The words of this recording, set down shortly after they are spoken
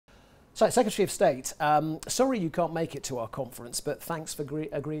So, Secretary of State, sorry you can't make it to our conference, but thanks for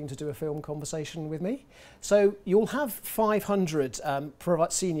agreeing to do a film conversation with me. So, you'll have 500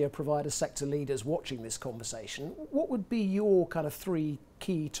 senior provider sector leaders watching this conversation. What would be your kind of 3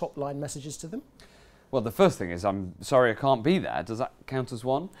 key top-line messages to them? Well, the first thing is I'm sorry I can't be there. Does that count as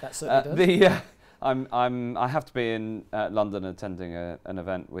one? That certainly does. I have to be in London attending an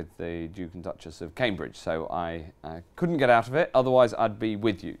event with the Duke and Duchess of Cambridge, so I couldn't get out of it. Otherwise, I'd be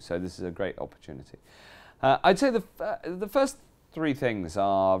with you. So this is a great opportunity. I'd say the first 3 things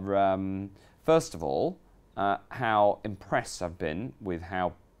are, first of all, how impressed I've been with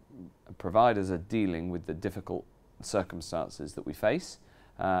how providers are dealing with the difficult circumstances that we face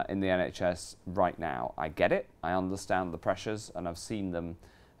in the NHS right now. I get it. I understand the pressures, and I've seen them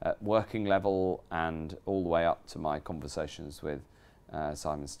at working level and all the way up to my conversations with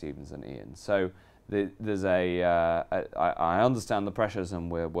Simon Stevens and Ian. So I understand the pressures and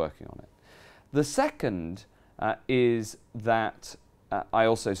we're working on it. The second is that I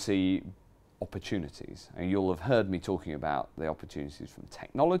also see opportunities. And you'll have heard me talking about the opportunities from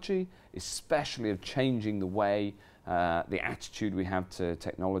technology, especially of changing the way, the attitude we have to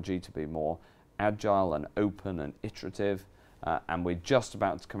technology to be more agile and open and iterative. And we're just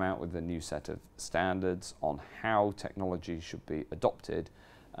about to come out with a new set of standards on how technology should be adopted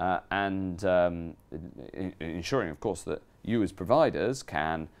and ensuring, of course, that you as providers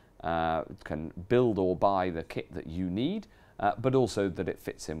can build or buy the kit that you need, but also that it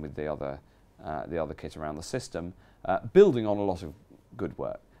fits in with the other kit around the system, building on a lot of good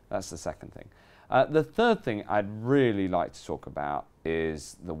work. That's the second thing. The third thing I'd really like to talk about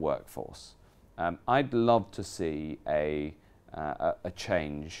is the workforce. I'd love to see a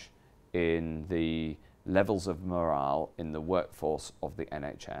change in the levels of morale in the workforce of the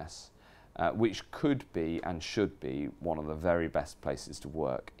NHS, which could be and should be one of the very best places to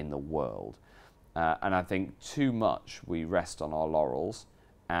work in the world. And I think too much we rest on our laurels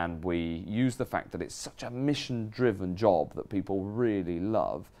and we use the fact that it's such a mission-driven job that people really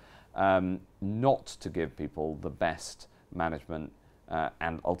love, not to give people the best management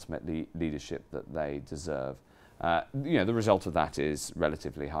and ultimately leadership that they deserve. The result of that is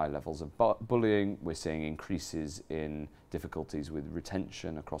relatively high levels of bullying. We're seeing increases in difficulties with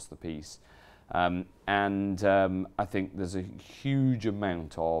retention across the piece. I think there's a huge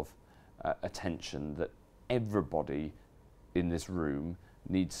amount of attention that everybody in this room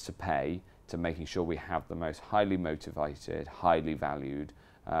needs to pay to making sure we have the most highly motivated, highly valued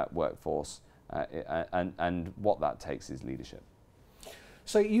workforce. And what that takes is leadership.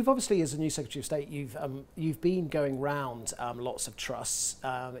 So you've obviously, as a new Secretary of State, you've been going round lots of trusts.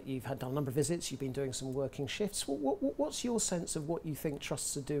 You've done a number of visits. You've been doing some working shifts. What's your sense of what you think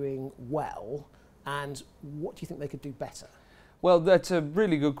trusts are doing well, and what do you think they could do better? Well, that's a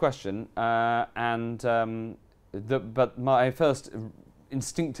really good question, but my first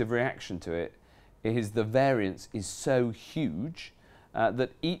instinctive reaction to it is the variance is so huge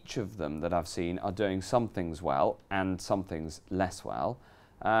that each of them that I've seen are doing some things well and some things less well.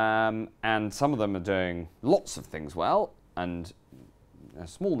 And some of them are doing lots of things well and a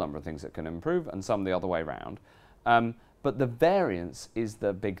small number of things that can improve, and some the other way around. But the variance is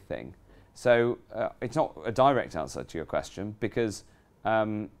the big thing. So it's not a direct answer to your question, because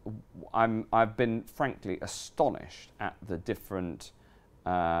I've been frankly astonished at the different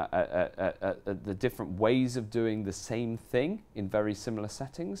ways of doing the same thing in very similar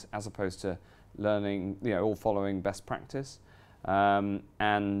settings, as opposed to learning, all following best practice, and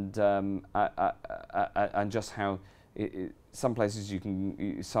just how some places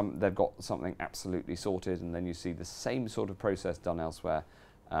they've got something absolutely sorted, and then you see the same sort of process done elsewhere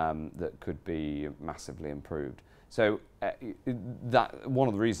that could be massively improved. So that one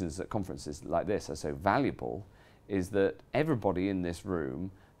of the reasons that conferences like this are so valuable is that everybody in this room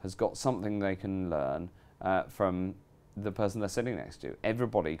has got something they can learn from the person they're sitting next to.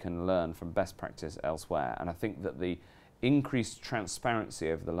 Everybody can learn from best practice elsewhere, and I think that the increased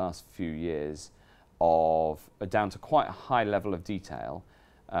transparency over the last few years down to quite a high level of detail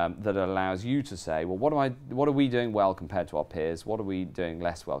that allows you to say, well, what are we doing well compared to our peers? What are we doing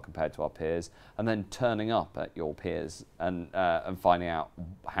less well compared to our peers? And then turning up at your peers and finding out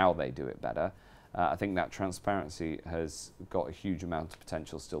how they do it better. I think that transparency has got a huge amount of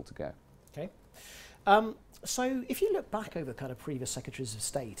potential still to go. Okay. So if you look back over kind of previous secretaries of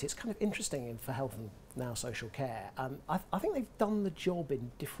state, it's kind of interesting for health and now social care. I think they've done the job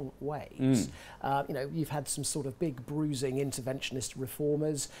in different ways. You know, you've had some sort of big bruising interventionist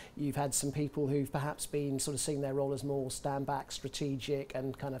reformers. You've had some people who've perhaps been sort of seeing their role as more stand back, strategic,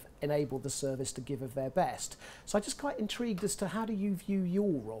 and kind of enabled the service to give of their best. So I'm just quite intrigued as to how do you view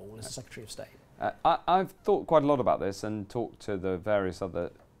your role as a Secretary of State? I've thought quite a lot about this and talked to the various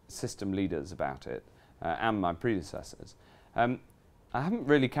other system leaders about it. And my predecessors. I haven't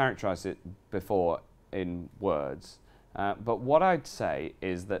really characterised it before in words, but what I'd say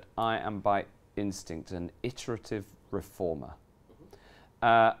is that I am by instinct an iterative reformer.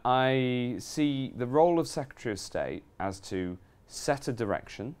 I see the role of Secretary of State as to set a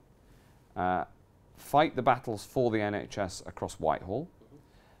direction, fight the battles for the NHS across Whitehall,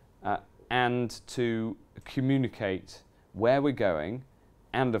 and to communicate where we're going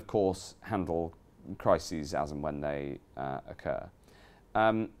and, of course, handle crises as and when they occur.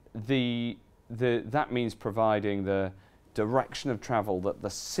 That means providing the direction of travel that the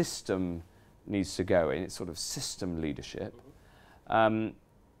system needs to go in. It's sort of system leadership. And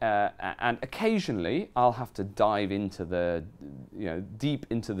occasionally I'll have to dive into deep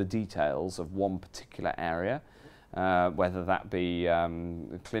into the details of one particular area, whether that be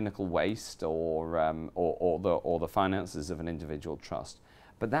clinical waste or the finances of an individual trust.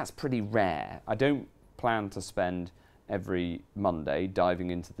 But that's pretty rare. I don't plan to spend every Monday diving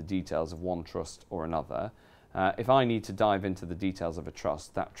into the details of one trust or another. If I need to dive into the details of a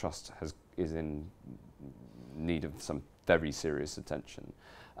trust, that trust is in need of some very serious attention.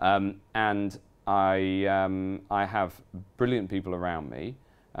 And I have brilliant people around me.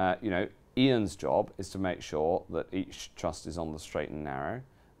 You know, Ian's job is to make sure that each trust is on the straight and narrow,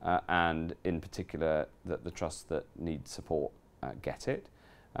 and in particular that the trusts that need support get it.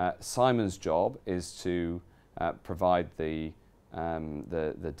 Simon's job is to provide the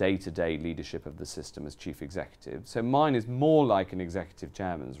day-to-day leadership of the system as chief executive. So mine is more like an executive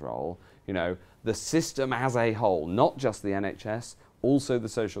chairman's role. You know, the system as a whole, not just the NHS, also the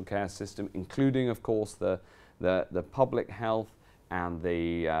social care system, including, of course, the public health and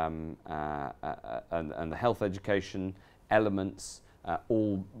the health education elements.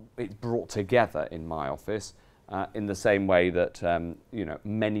 All it's brought together in my office. In the same way that you know,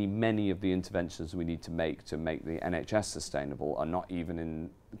 many of the interventions we need to make the NHS sustainable are not even in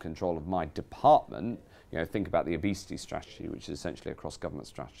control of my department. You know, think about the obesity strategy, which is essentially a cross-government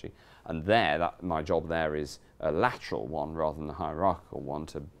strategy, and my job there is a lateral one rather than a hierarchical one,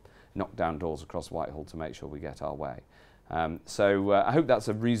 to knock down doors across Whitehall to make sure we get our way. So I hope that's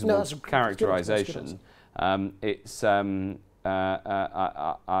a reasonable characterisation. And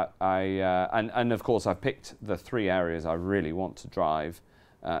of course I've picked the three areas I really want to drive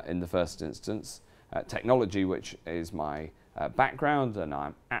in the first instance. Technology, which is my background, and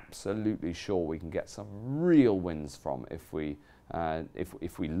I'm absolutely sure we can get some real wins from if we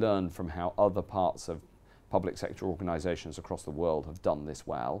learn from how other parts of public sector organisations across the world have done this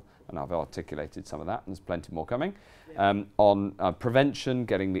well, and I've articulated some of that, and there's plenty more coming. On prevention,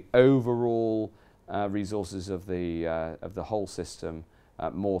 getting the overall resources of the whole system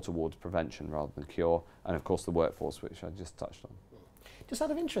more towards prevention rather than cure, and of course the workforce, which I just touched on. Just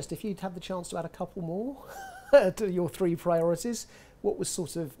out of interest, if you'd have the chance to add a couple more to your three priorities, what was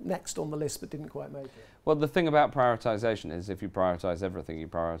sort of next on the list but didn't quite make it? Well, the thing about prioritisation is if you prioritise everything, you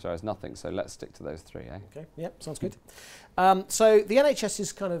prioritise nothing. So let's stick to those three, eh? Okay, yep, sounds good. So the NHS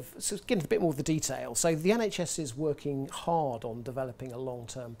is kind of, so getting into a bit more of the detail. So the NHS is working hard on developing a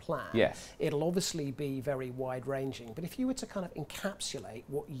long-term plan. Yes. It'll obviously be very wide-ranging, but if you were to kind of encapsulate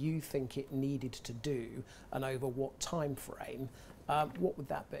what you think it needed to do and over what time frame, what would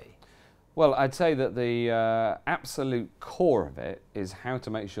that be? Well, I'd say that the absolute core of it is how to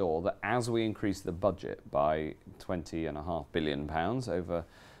make sure that as we increase the budget by £20.5 billion over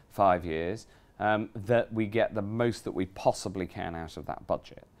 5 years, that we get the most that we possibly can out of that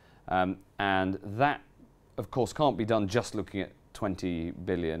budget. And that, of course, can't be done just looking at 20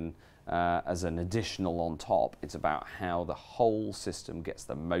 billion as an additional on top. It's about how the whole system gets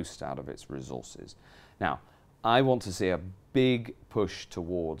the most out of its resources. Now, I want to see a big push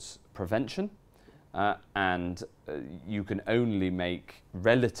towards prevention, and you can only make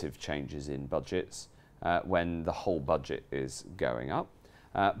relative changes in budgets when the whole budget is going up.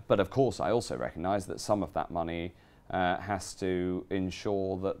 But of course, I also recognise that some of that money has to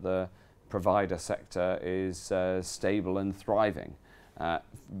ensure that the provider sector is stable and thriving,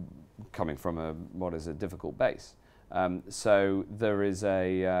 coming from what is a difficult base. So there is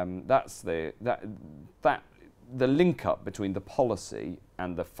the link up between the policy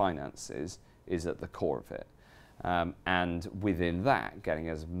and the finances is at the core of it. And within that, getting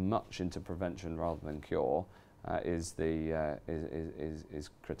as much into prevention rather than cure is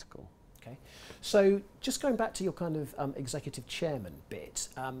critical. Okay, so just going back to your kind of executive chairman bit,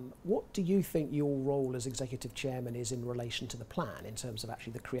 what do you think your role as executive chairman is in relation to the plan, in terms of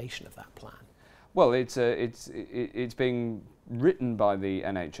actually the creation of that plan? Well, it's being written by the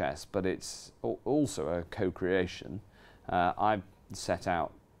NHS, but it's also a co-creation. I've set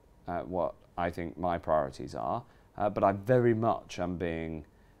out what I think my priorities are, but I very much am being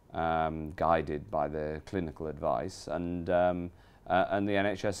guided by the clinical advice, and the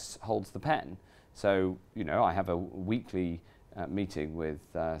NHS holds the pen. So, you know, I have a weekly meeting with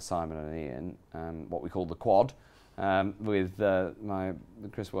Simon and Ian, what we call the Quad, with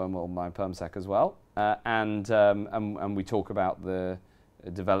Chris Wormwell, my PermSec as well, and we talk about the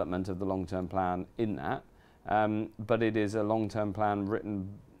development of the long-term plan in that. But it is a long-term plan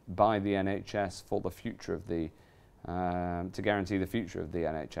written by the NHS for the future of the to guarantee the future of the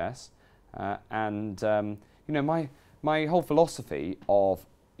NHS, you know, my whole philosophy of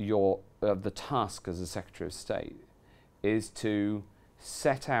the task as a Secretary of State is to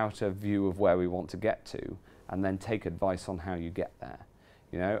set out a view of where we want to get to, and then take advice on how you get there.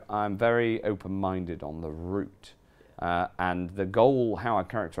 You know, I'm very open-minded on the route, and the goal, how I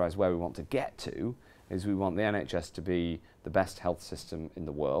characterise where we want to get to, is we want the NHS to be the best health system in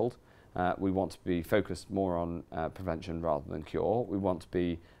the world. We want to be focused more on prevention rather than cure. We want to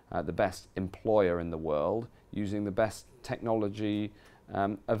be the best employer in the world, using the best technology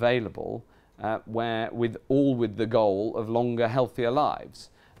available, with the goal of longer, healthier lives.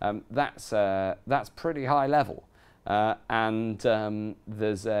 That's pretty high level, and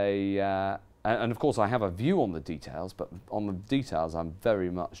there's and of course I have a view on the details, but on the details I very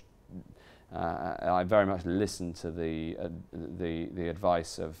much listen to the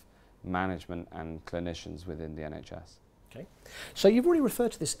advice of management and clinicians within the NHS. Okay. So you've already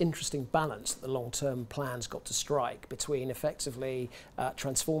referred to this interesting balance that the long-term plan's got to strike between effectively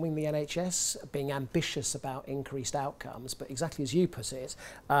transforming the NHS, being ambitious about increased outcomes, but exactly as you put it,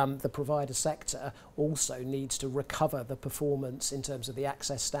 the provider sector also needs to recover the performance in terms of the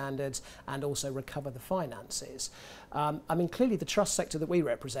access standards and also recover the finances. I mean, clearly the trust sector that we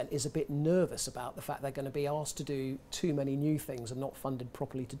represent is a bit nervous about the fact they're going to be asked to do too many new things and not funded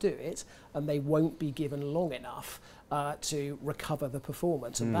properly to do it, and they won't be given long enough to recover the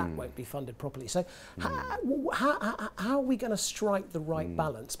performance, and that won't be funded properly. So how are we going to strike the right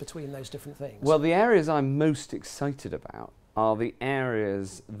balance between those different things? Well, the areas I'm most excited about are the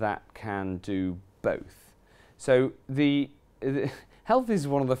areas that can do both. So the health is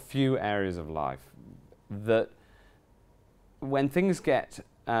one of the few areas of life that when things get,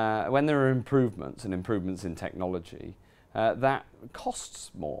 when there are improvements in technology, that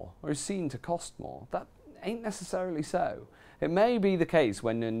costs more, or is seen to cost more. That ain't necessarily so. It may be the case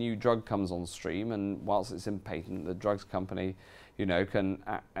when a new drug comes on stream, and whilst it's in patent, the drugs company, you know, can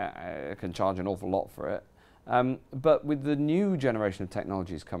charge an awful lot for it. But with the new generation of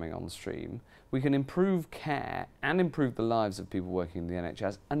technologies coming on stream, we can improve care and improve the lives of people working in the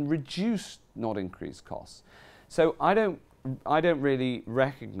NHS and reduce, not increase, costs. So I don't really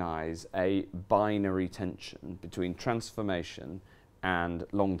recognise a binary tension between transformation and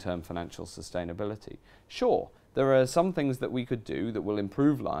long-term financial sustainability. Sure, there are some things that we could do that will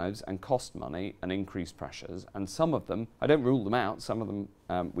improve lives and cost money and increase pressures, and some of them, I don't rule them out, some of them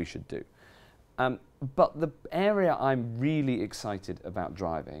we should do. But the area I'm really excited about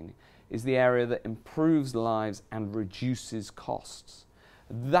driving is the area that improves lives and reduces costs.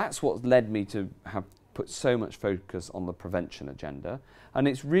 That's what led me to have put so much focus on the prevention agenda, and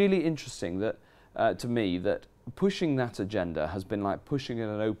it's really interesting that to me that pushing that agenda has been like pushing in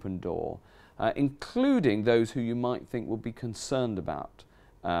an open door, including those who you might think would be concerned about,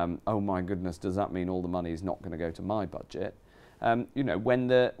 oh my goodness, does that mean all the money is not going to go to my budget? You know,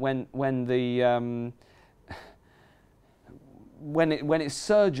 when it's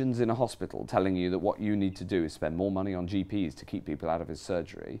surgeons in a hospital telling you that what you need to do is spend more money on GPs to keep people out of his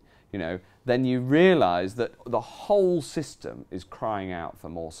surgery, you know, then you realise that the whole system is crying out for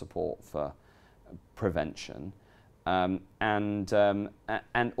more support for prevention, and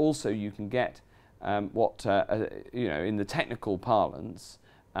also you can get what you know, in the technical parlance,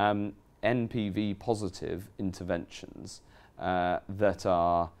 NPV positive interventions that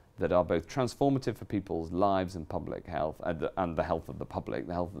are both transformative for people's lives and public health, and the health of the public,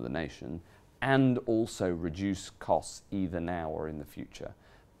 the health of the nation, and also reduce costs either now or in the future.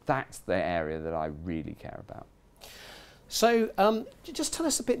 That's the area that I really care about. So just tell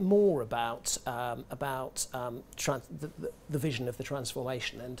us a bit more about the vision of the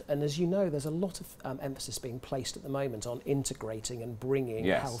transformation. And as you know, there's a lot of emphasis being placed at the moment on integrating and bringing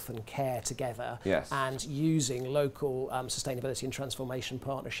health and care together, and using local sustainability and transformation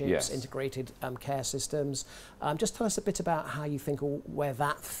partnerships, integrated care systems. Just tell us a bit about how you think, or where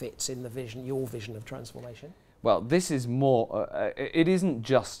that fits in the vision, your vision of transformation. Well, this is more, it isn't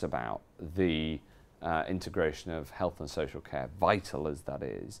just about the integration of health and social care, vital as that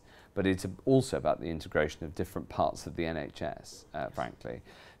is, but it's also about the integration of different parts of the NHS, frankly.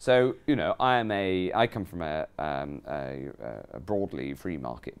 So, you know, I come from a broadly free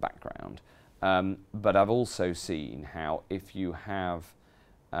market background, but I've also seen how if you have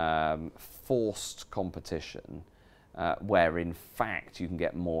forced competition, where in fact you can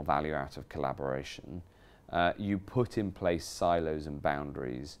get more value out of collaboration, you put in place silos and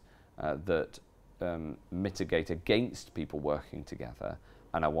boundaries that mitigate against people working together,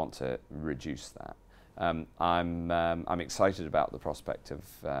 and I want to reduce that. I'm excited about the prospect of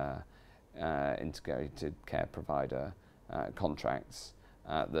integrated care provider contracts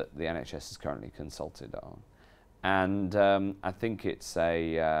that the NHS is currently consulted on, and I think it's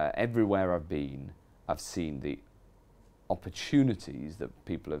everywhere I've been, I've seen the opportunities that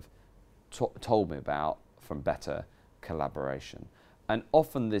people have told me about from better collaboration. And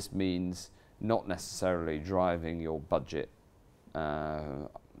often this means not necessarily driving your budget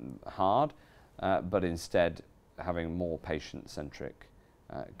hard, but instead having more patient-centric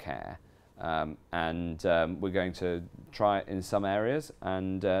care. And we're going to try it in some areas,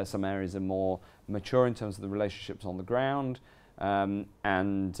 and some areas are more mature in terms of the relationships on the ground, and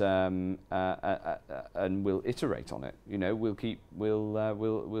we'll iterate on it. You know,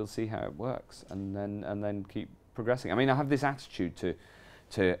 we'll see how it works, and then keep progressing. I mean, I have this attitude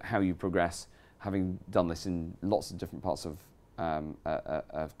to how you progress, having done this in lots of different parts of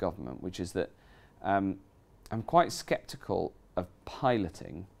government, which is that I'm quite sceptical of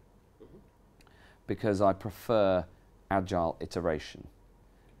piloting, because I prefer agile iteration.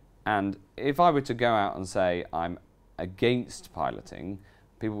 And if I were to go out and say I'm against piloting,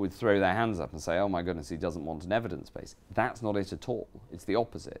 people would throw their hands up and say, oh my goodness, he doesn't want an evidence base. That's not it at all. It's the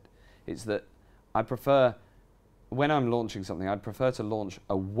opposite. It's that I prefer, when I'm launching something, I'd prefer to launch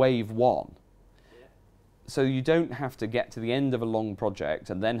a wave one. So you don't have to get to the end of a long project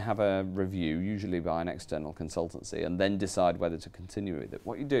and then have a review, usually by an external consultancy, and then decide whether to continue with it.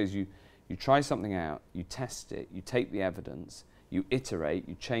 What you do is you try something out, you test it, you take the evidence, you iterate,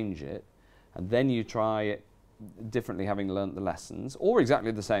 you change it, and then you try it differently, having learnt the lessons, or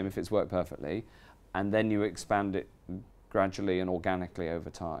exactly the same if it's worked perfectly, and then you expand it gradually and organically over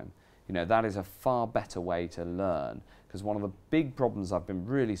time. You know, that is a far better way to learn, because one of the big problems I've been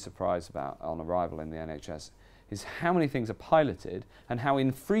really surprised about on arrival in the NHS is how many things are piloted and how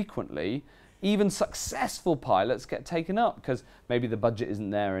infrequently even successful pilots get taken up, because maybe the budget isn't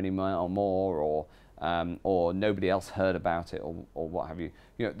there anymore, or nobody else heard about it, or what have you.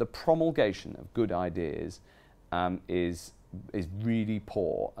 You know, the promulgation of good ideas is really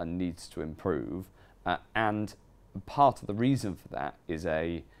poor and needs to improve, and part of the reason for that is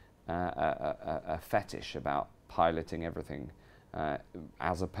a fetish about piloting everything,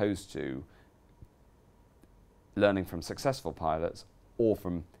 as opposed to learning from successful pilots or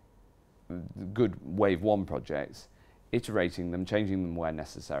from good wave one projects, iterating them, changing them where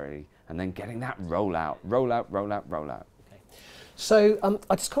necessary, and then getting that roll out. Okay. So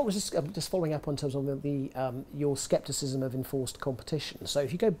I just can't resist just following up on terms of your scepticism of enforced competition. So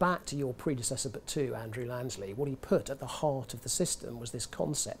if you go back to your predecessor but two, Andrew Lansley, what he put at the heart of the system was this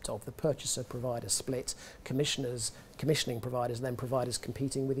concept of the purchaser-provider split, commissioning providers and then providers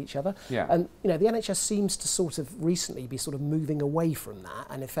competing with each other. Yeah. And you know, the NHS seems to sort of recently be sort of moving away from that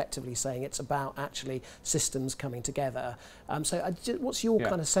and effectively saying it's about actually systems coming together. So what's your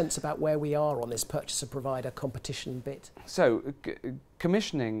kind of sense about where we are on this purchaser-provider competition bit? So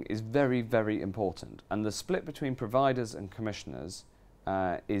commissioning is very, very important, and the split between providers and commissioners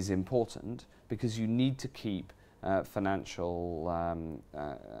is important, because you need to keep financial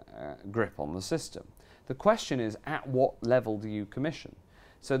grip on the system. The question is, at what level do you commission?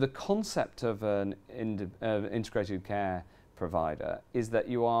 So the concept of an integrated care provider is that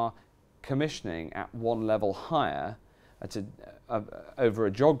you are commissioning at one level higher over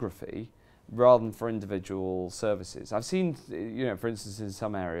a geography, rather than for individual services. I've seen, you know, for instance, in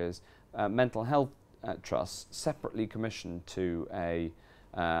some areas, mental health trusts separately commissioned to a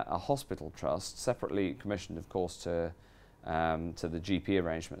hospital trust, separately commissioned, of course, to the GP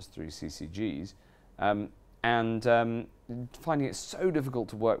arrangements through CCGs, and finding it so difficult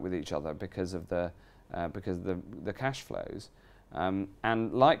to work with each other because of the because of the cash flows.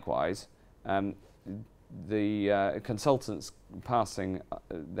 And likewise, the consultants passing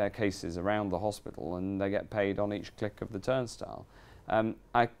their cases around the hospital, and they get paid on each click of the turnstile.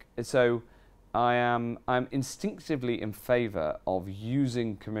 I'm instinctively in favour of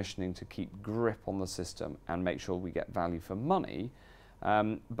using commissioning to keep grip on the system and make sure we get value for money.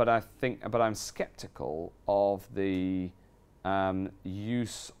 But I'm sceptical of the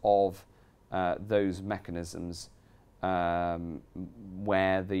use of those mechanisms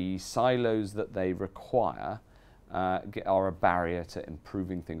where the silos that they require are a barrier to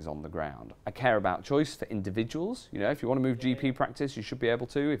improving things on the ground. I care about choice for individuals. You know, if you want to move GP practice, you should be able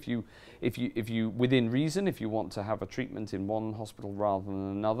to. If you within reason, if you want to have a treatment in one hospital rather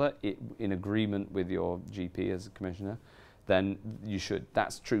than another, in agreement with your GP as a commissioner, then you should.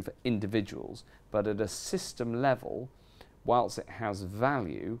 That's true for individuals. But at a system level, whilst it has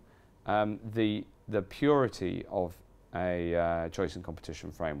value, the purity of a choice and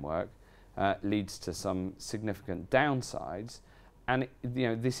competition framework leads to some significant downsides, and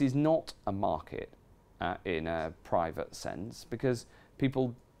this is not a market in a private sense, because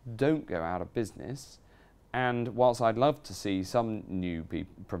people don't go out of business. And whilst I'd love to see some new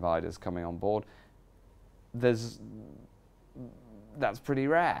providers coming on board, that's pretty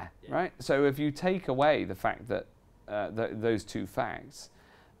rare, right? So if you take away the fact that those two facts,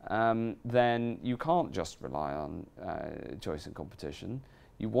 then you can't just rely on choice and competition.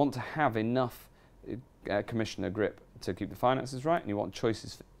 You want to have enough commissioner grip to keep the finances right, and you want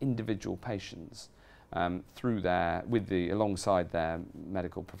choices for individual patients alongside their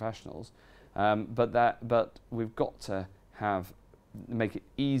medical professionals. But we've got to make it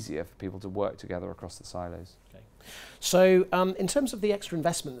easier for people to work together across the silos. Okay. So in terms of the extra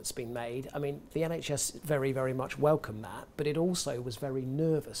investment that's been made, I mean, the NHS very, very much welcomed that, but it also was very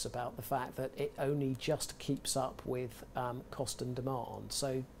nervous about the fact that it only just keeps up with cost and demand.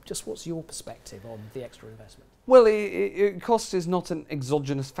 So just what's your perspective on the extra investment? Well, cost is not an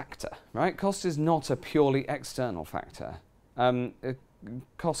exogenous factor, right? Cost is not a purely external factor.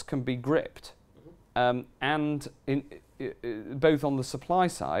 Cost can be gripped, and both on the supply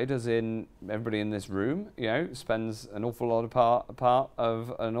side, as in everybody in this room, spends an awful lot of part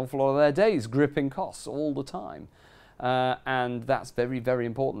of an awful lot of their days gripping costs all the time, and that's very, very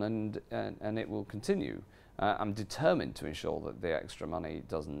important, and it will continue. I'm determined to ensure that the extra money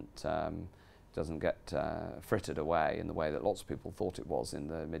doesn't get frittered away in the way that lots of people thought it was in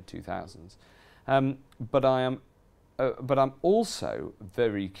the mid-2000s. But I'm also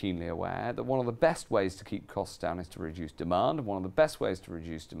very keenly aware that one of the best ways to keep costs down is to reduce demand, and one of the best ways to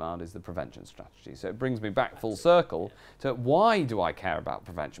reduce demand is the prevention strategy. So it brings me back full circle to why do I care about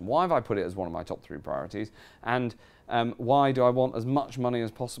prevention? Why have I put it as one of my top 3 priorities? And why do I want as much money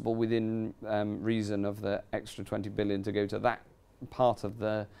as possible within reason of the extra 20 billion to go to that part of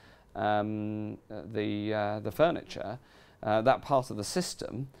the furniture, that part of the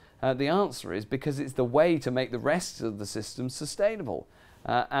system? The answer is because it's the way to make the rest of the system sustainable,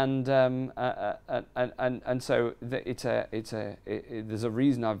 and so there's a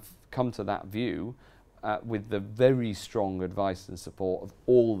reason I've come to that view with the very strong advice and support of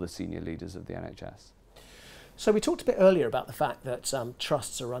all the senior leaders of the NHS. So we talked a bit earlier about the fact that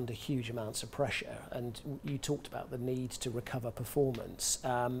trusts are under huge amounts of pressure, and you talked about the need to recover performance.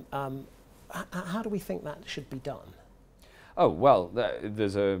 How do we think that should be done? Oh, well,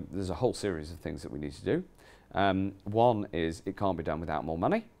 there's a whole series of things that we need to do. One is it can't be done without more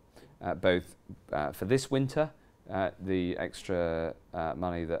money, both for this winter, the extra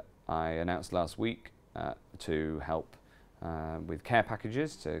money that I announced last week to help with care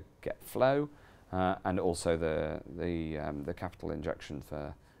packages to get flow, and also the capital injection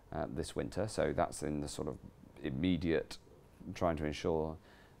for this winter. So that's in the sort of immediate, trying to ensure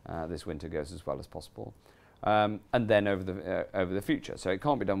this winter goes as well as possible. And then over the future. So it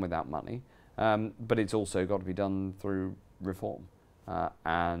can't be done without money, but it's also got to be done through reform.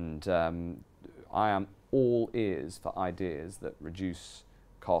 And I am all ears for ideas that reduce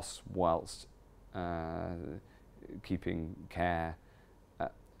costs whilst keeping care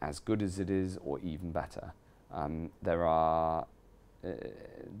as good as it is, or even better. There are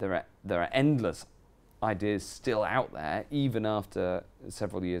endless ideas still out there, even after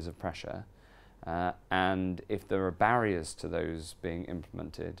several years of pressure. And if there are barriers to those being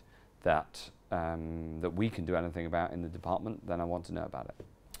implemented that we can do anything about in the department, then I want to know about it.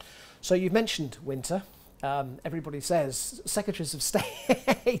 So you've mentioned winter. everybody says secretaries of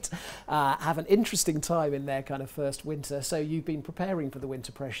state have an interesting time in their kind of first winter. So you've been preparing for the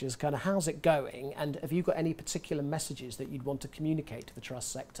winter pressures. Kind of how's it going? And have you got any particular messages that you'd want to communicate to the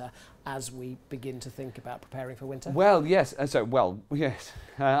trust sector as we begin to think about preparing for winter? Well, yes. Yes.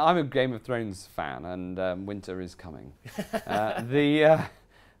 I'm a Game of Thrones fan, and winter is coming. We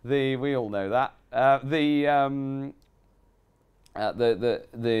all know that.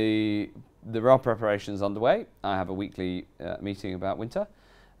 There are preparations underway. I have a weekly meeting about winter,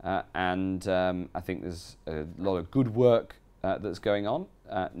 and I think there's a lot of good work that's going on.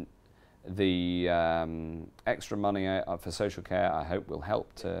 The extra money for social care, I hope, will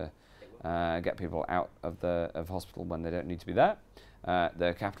help to get people out of hospital when they don't need to be there.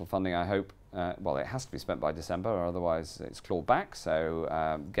 The capital funding, I hope, well, it has to be spent by December, or otherwise it's clawed back.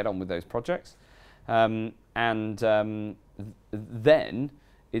 So get on with those projects, then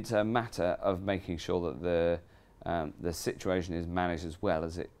it's a matter of making sure that the situation is managed as well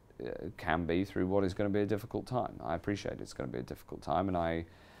as it can be through what is going to be a difficult time. I appreciate it's going to be a difficult time, and I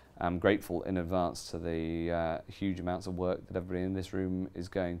am grateful in advance to the huge amounts of work that everybody in this room is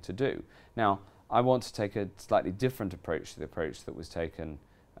going to do. Now, I want to take a slightly different approach to the approach that was taken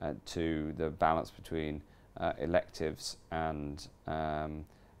to the balance between electives and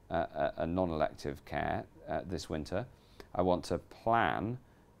a non-elective care this winter. I want to plan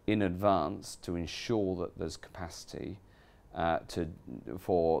in advance to ensure that there's capacity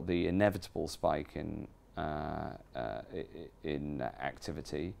for the inevitable spike in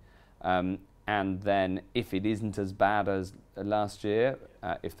activity, and then if it isn't as bad as last year,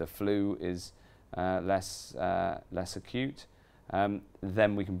 if the flu is less acute,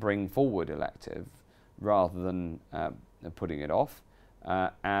 then we can bring forward elective rather than putting it off.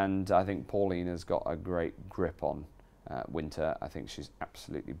 And I think Pauline has got a great grip on winter. I think she's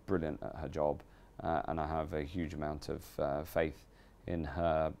absolutely brilliant at her job, and I have a huge amount of faith in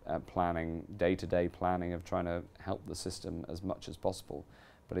her planning, day-to-day planning of trying to help the system as much as possible.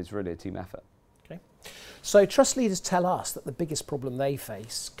 But it's really a team effort. Okay. So trust leaders tell us that the biggest problem they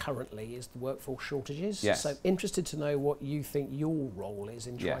face currently is the workforce shortages. Yes. So interested to know what you think your role is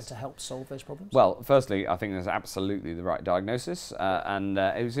in trying Yes. to help solve those problems. Well, firstly, I think that's absolutely the right diagnosis, and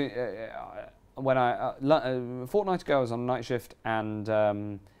it was when a fortnight ago I was on night shift, and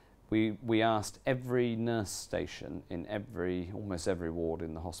we asked every nurse station in almost every ward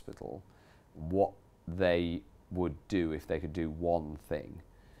in the hospital what they would do if they could do one thing,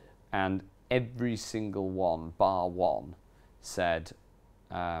 and every single one, bar one, said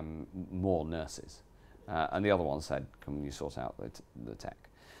more nurses, and the other one said, "Can you sort out the tech?"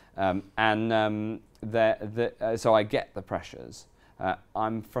 So I get the pressures.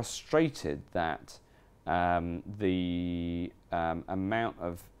 I'm frustrated that the amount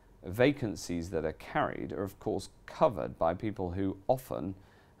of vacancies that are carried are, of course, covered by people who often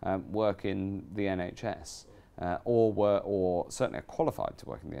work in the NHS. Or certainly are qualified to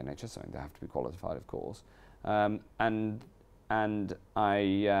work in the NHS. I mean, they have to be qualified, of course. And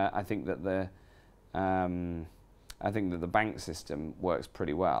I think that the bank system works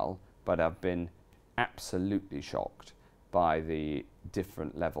pretty well, but I've been absolutely shocked by the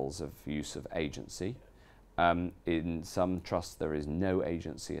different levels of use of agency. In some trusts, there is no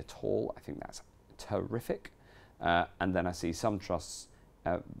agency at all. I think that's terrific. And then I see some trusts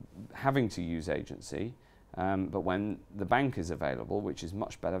having to use agency. But when the bank is available, which is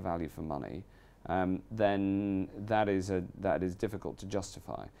much better value for money, then that is difficult to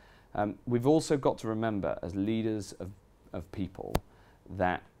justify. We've also got to remember, as leaders of people,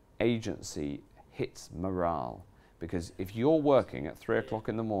 that agency hits morale. Because if you're working at 3 o'clock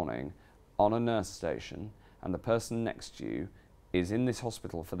in the morning on a nurse station, and the person next to you is in this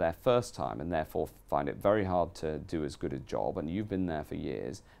hospital for their first time and therefore find it very hard to do as good a job, and you've been there for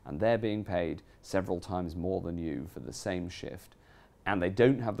years, and they're being paid several times more than you for the same shift, and they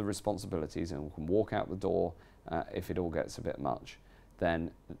don't have the responsibilities and can walk out the door if it all gets a bit much,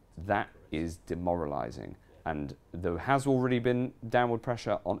 then that is demoralising. And there has already been downward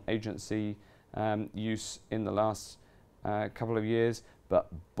pressure on agency use in the last couple of years, but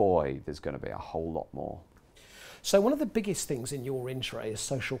boy, there's going to be a whole lot more. So one of the biggest things in your intro is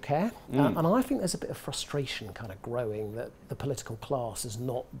social care, and I think there's a bit of frustration kind of growing that the political class has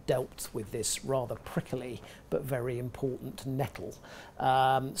not dealt with this rather prickly but very important nettle.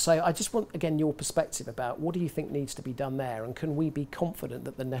 So I just want, again, your perspective about what do you think needs to be done there, and can we be confident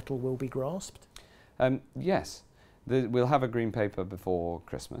that the nettle will be grasped? Yes, we'll have a green paper before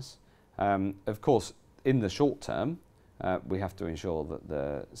Christmas. Of course, in the short term, we have to ensure that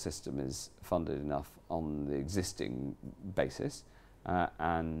the system is funded enough on the existing basis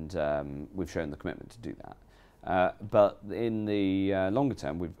and we've shown the commitment to do that. But in the longer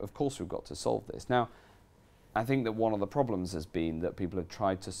term, of course we've got to solve this. Now, I think that one of the problems has been that people have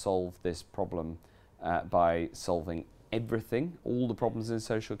tried to solve this problem by solving everything, all the problems in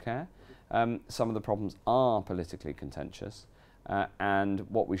social care. Some of the problems are politically contentious, and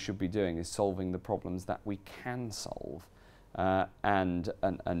what we should be doing is solving the problems that we can solve, and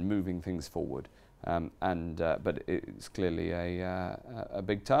moving things forward. But it's clearly a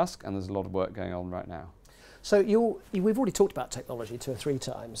big task, and there's a lot of work going on right now. So we've already talked about technology 2 or 3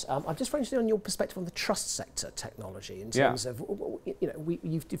 times. I'm just very interested on your perspective on the trust sector technology in terms of,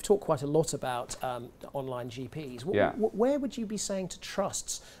 you've talked quite a lot about online GPs. Where would you be saying to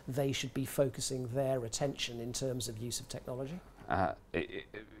trusts they should be focusing their attention in terms of use of technology?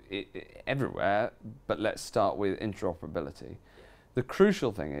 Everywhere, but let's start with interoperability. The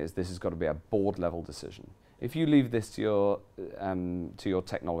crucial thing is this has got to be a board level decision. If you leave this to your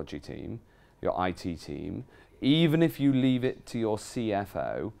technology team, your IT team, even if you leave it to your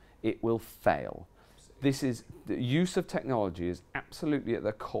CFO, it will fail. The use of technology is absolutely at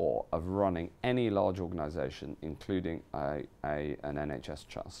the core of running any large organisation, including an NHS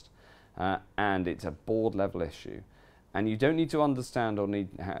trust, and it's a board level issue. And you don't need to understand or need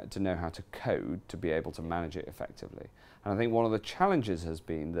to know how to code to be able to manage it effectively. And I think one of the challenges has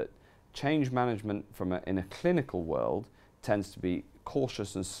been that change management in a clinical world tends to be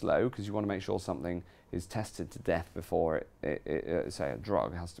cautious and slow, because you want to make sure something is tested to death before say a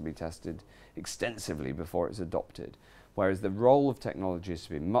drug has to be tested extensively before it's adopted. Whereas the role of technology is to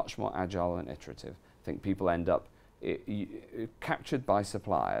be much more agile and iterative. I think people end up captured by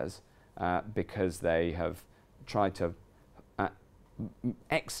suppliers because they have tried to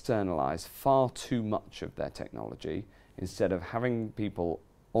externalize far too much of their technology instead of having people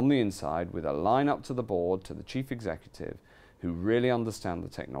on the inside with a line up to the board, to the chief executive, who really understand the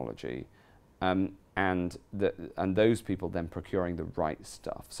technology, and those people then procuring the right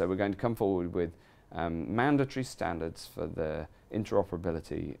stuff. So we're going to come forward with mandatory standards for the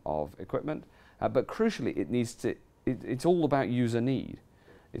interoperability of equipment, but crucially it's all about user need.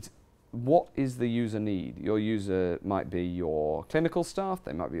 It's what is the user need? Your user might be your clinical staff,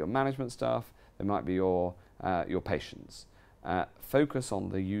 they might be your management staff, they might be your patients. Focus on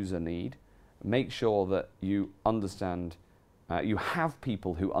the user need, make sure that you understand you have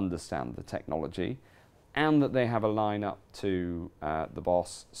people who understand the technology, and that they have a line up to the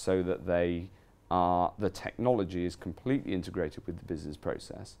boss, so that the technology is completely integrated with the business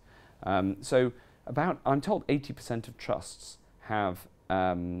process. So I'm told 80% of trusts have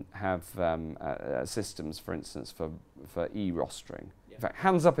systems, for instance, for e-rostering. Yeah. In fact,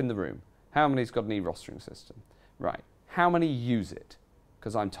 hands up in the room. How many's got an e-rostering system? Right. How many use it?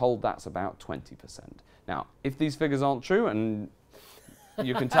 Because I'm told that's about 20%. Now, if these figures aren't true, and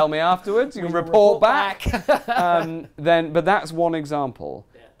you can tell me afterwards, you can report back. But that's one example.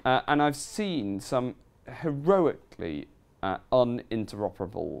 Yeah. And I've seen some heroically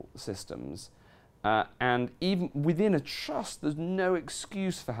uninteroperable systems. And even within a trust, there's no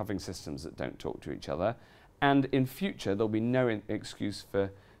excuse for having systems that don't talk to each other. And in future, there'll be no excuse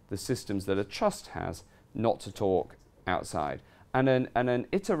for the systems that a trust has not to talk outside. And an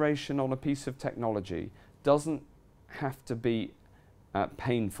iteration on a piece of technology doesn't have to be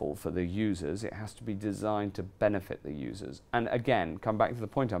painful for the users. It has to be designed to benefit the users. And again, come back to the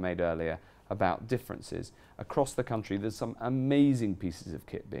point I made earlier about differences. Across the country, there's some amazing pieces of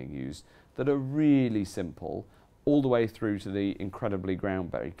kit being used that are really simple, all the way through to the incredibly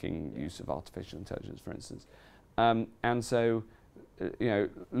groundbreaking use of artificial intelligence, for instance. And so,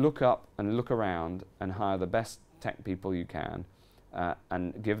 look up and look around and hire the best tech people you can,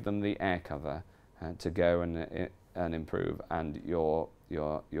 and give them the air cover to go and improve, and your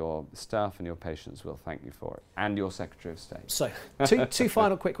staff and your patients will thank you for it, and your Secretary of State. So, two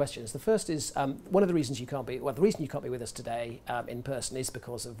final quick questions. The first is, one of the reasons the reason you can't be with us today in person is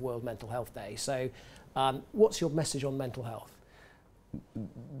because of World Mental Health Day. So, what's your message on mental health?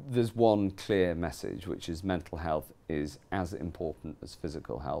 There's one clear message, which is mental health is as important as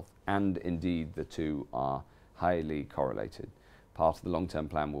physical health, and indeed the two are highly correlated. Part of the long-term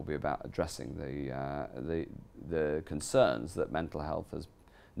plan will be about addressing the concerns that mental health has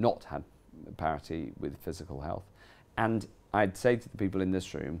not had parity with physical health. And I'd say to the people in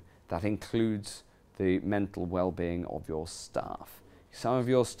this room, that includes the mental well-being of your staff. Some of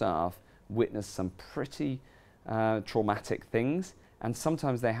your staff witness some pretty traumatic things, and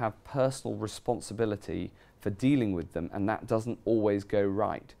sometimes they have personal responsibility for dealing with them, and that doesn't always go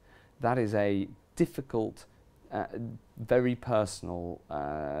right. That is a difficult, very personal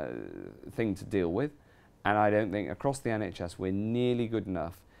thing to deal with, And I don't think across the NHS we're nearly good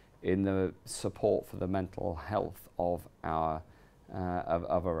enough in the support for the mental health of our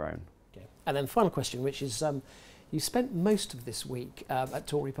own. Okay. And then final question, which is, you spent most of this week at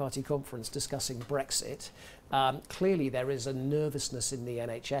Tory party conference discussing Brexit. Clearly there is a nervousness in the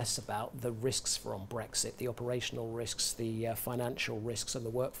NHS about the risks from Brexit, the operational risks, the financial risks and the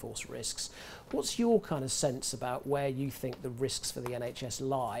workforce risks. What's your kind of sense about where you think the risks for the NHS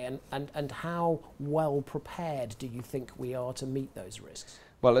lie, and how well prepared do you think we are to meet those risks?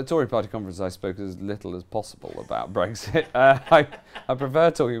 Well, at Tory party conference I spoke as little as possible about Brexit. I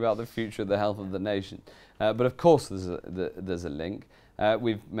prefer talking about the future of the health of the nation. But of course there's a link.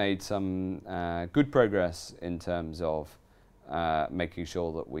 We've made some good progress in terms of making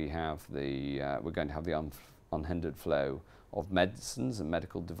sure that we have we're going to have the unhindered flow of medicines and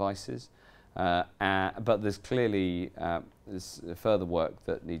medical devices. But there's clearly there's further work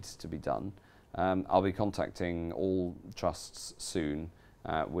that needs to be done. I'll be contacting all trusts soon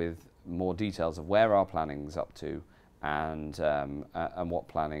with more details of where our planning's up to and what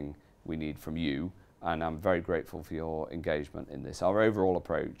planning we need from you. And I'm very grateful for your engagement in this. Our overall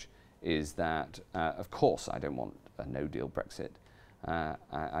approach is that, of course, I don't want a no-deal Brexit.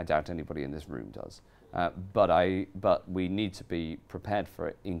 I doubt anybody in this room does. But we need to be prepared for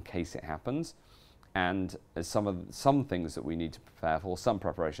it in case it happens. And some things that we need to prepare for, some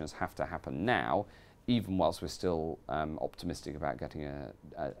preparations have to happen now, even whilst we're still optimistic about getting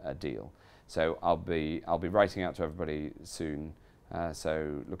a deal. So I'll be writing out to everybody soon.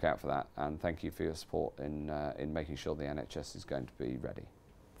 So look out for that, and thank you for your support in making sure the NHS is going to be ready.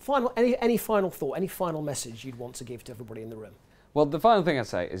 Any final thought, any final message you'd want to give to everybody in the room? Well, the final thing I'd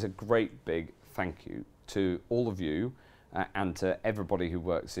say is a great big thank you to all of you and to everybody who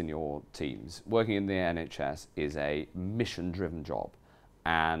works in your teams. Working in the NHS is a mission-driven job,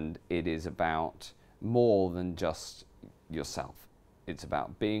 and it is about more than just yourself. It's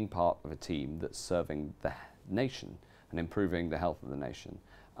about being part of a team that's serving the nation and improving the health of the nation.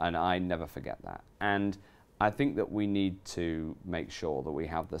 And I never forget that. And I think that we need to make sure that we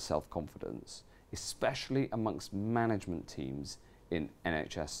have the self-confidence, especially amongst management teams in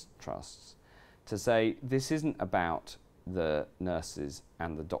NHS trusts, to say this isn't about the nurses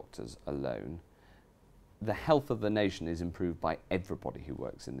and the doctors alone. The health of the nation is improved by everybody who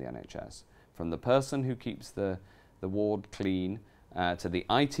works in the NHS, from the person who keeps the ward clean, to the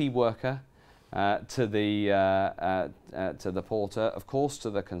IT worker, to the porter, of course, to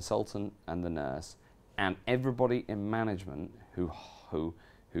the consultant and the nurse, and everybody in management who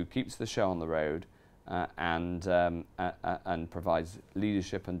keeps the show on the road and provides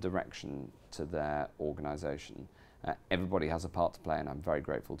leadership and direction to their organisation. Everybody has a part to play, and I'm very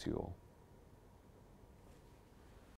grateful to you all.